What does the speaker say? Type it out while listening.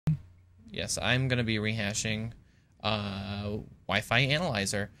Yes, I'm going to be rehashing Wi-Fi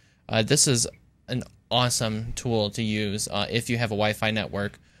Analyzer. This is an awesome tool to use if you have a Wi-Fi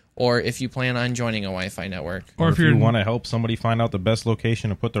network, or if you plan on joining a Wi-Fi network. Or if you want to help somebody find out the best location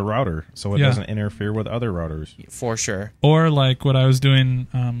to put the router so it doesn't interfere with other routers. For sure. Or like what I was doing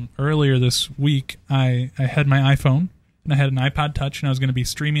earlier this week, I had my iPhone and I had an iPod Touch and I was going to be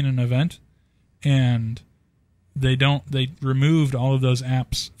streaming an event, and they removed all of those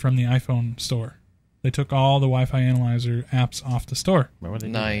apps from the iPhone store. They took all the Wi-Fi Analyzer apps off the store.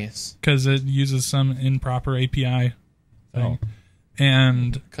 Nice. Because it uses some improper API thing. Oh.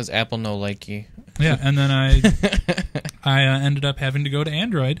 And because Apple no likey. Yeah, and then I ended up having to go to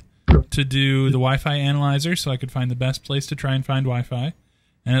Android to do the Wi-Fi Analyzer so I could find the best place to try and find Wi-Fi.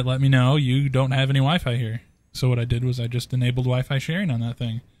 And it let me know, you don't have any Wi-Fi here. So what I did was I just enabled Wi-Fi sharing on that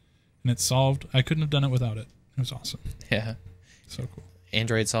thing. And it solved, I couldn't have done it without it. It was awesome. Yeah. So cool.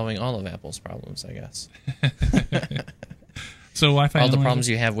 Android solving all of Apple's problems, I guess. So Wi-Fi all Analyzer? the problems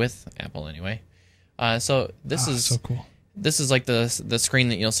you have with Apple, anyway. So this is so cool. This is like the screen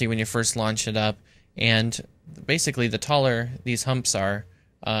that you'll see when you first launch it up, and basically the taller these humps are,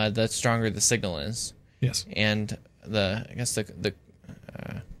 the stronger the signal is. Yes. And I guess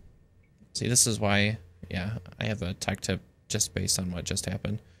see, this is why, yeah, I have a tech tip just based on what just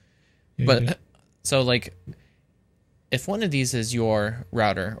happened. Yeah, but so like, if one of these is your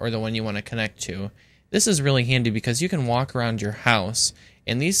router or the one you want to connect to, this is really handy because you can walk around your house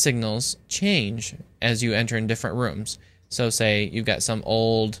and these signals change as you enter in different rooms. So say you've got some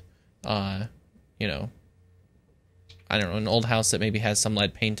old, I don't know, an old house that maybe has some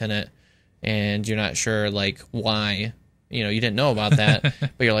lead paint in it, and you're not sure like why, you didn't know about that,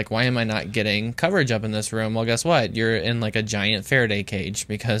 but you're like, why am I not getting coverage up in this room? Well, guess what? You're in like a giant Faraday cage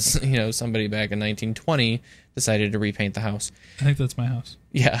because, somebody back in 1920 decided to repaint the house. I think that's my house.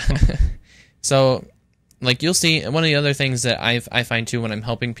 Yeah. So, like, you'll see, one of the other things that I find too when I'm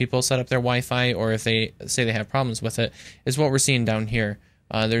helping people set up their Wi-Fi, or if they say they have problems with it, is what we're seeing down here.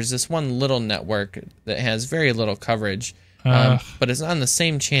 There's this one little network that has very little coverage, but it's on the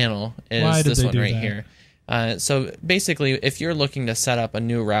same channel as this one right here. So basically, if you're looking to set up a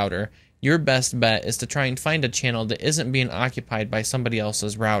new router, your best bet is to try and find a channel that isn't being occupied by somebody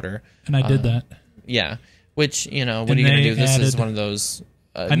else's router. And I did that. Yeah. Which, what are you going to do? This is one of those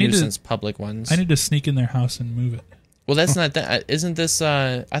nuisance public ones. I need to sneak in their house and move it. Well, that's not that. Isn't this,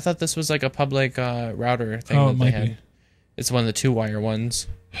 I thought this was like a public router thing that they had. It's one of the 2-wire ones.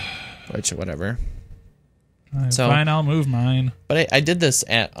 Which, whatever. Fine, I'll move mine. But I did this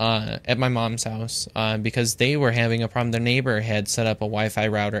at my mom's house because they were having a problem. Their neighbor had set up a Wi-Fi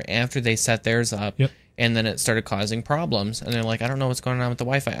router after they set theirs up, and then it started causing problems. And they're like, I don't know what's going on with the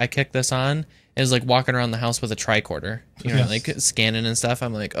Wi-Fi. I kicked this on. It was like walking around the house with a tricorder, like scanning and stuff.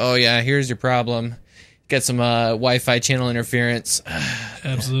 I'm like, oh yeah, here's your problem. Get some Wi-Fi channel interference.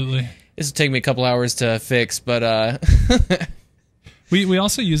 Absolutely. This will take me a couple hours to fix, but we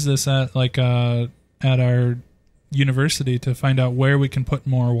also use this at our university to find out where we can put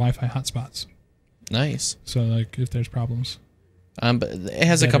more Wi-Fi hotspots. Nice. So like if there's problems. But it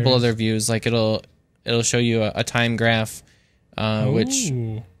has a couple other views. Like it'll show you a time graph, which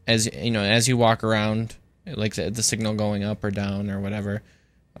as you walk around, like the signal going up or down or whatever.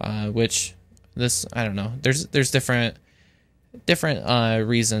 Which this, I don't know. There's different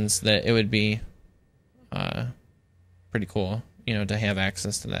reasons that it would be pretty cool, to have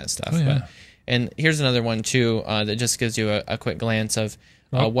access to that stuff. But and here's another one too that just gives you a quick glance of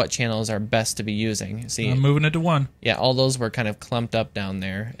what channels are best to be using. See, I'm moving it to 1. Yeah, all those were kind of clumped up down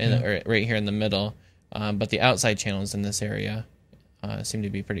there, or right here in the middle. But the outside channels in this area seem to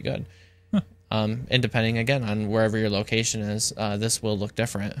be pretty good. Huh. And depending again on wherever your location is, this will look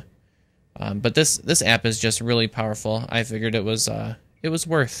different. But this app is just really powerful. I figured it was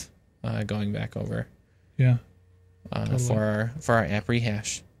worth going back over. Yeah. Totally. for our app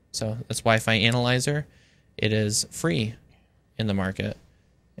rehash. So that's Wi-Fi Analyzer. It is free in the market.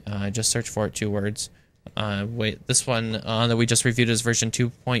 Just search for it, 2 words. This one that we just reviewed is version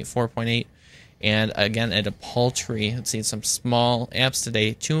 2.4.8. And again, at a paltry, let's see, some small apps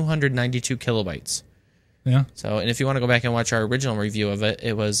today, 292 kilobytes. Yeah. So, and if you want to go back and watch our original review of it,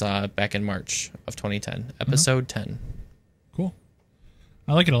 it was back in March of 2010, episode 10. Cool.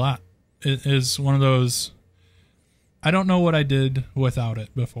 I like it a lot. It is one of those, I don't know what I did without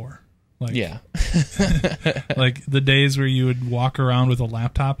it before. Like, yeah. like the days where you would walk around with a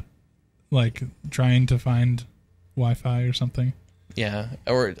laptop, like trying to find Wi-Fi or something. Yeah,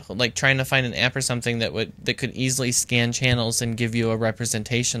 or like trying to find an app or something that could easily scan channels and give you a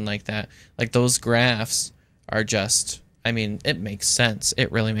representation like that. Like those graphs are just I mean, it makes sense.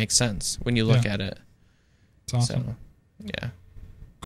 It really makes sense when you look at it. It's awesome. So, yeah.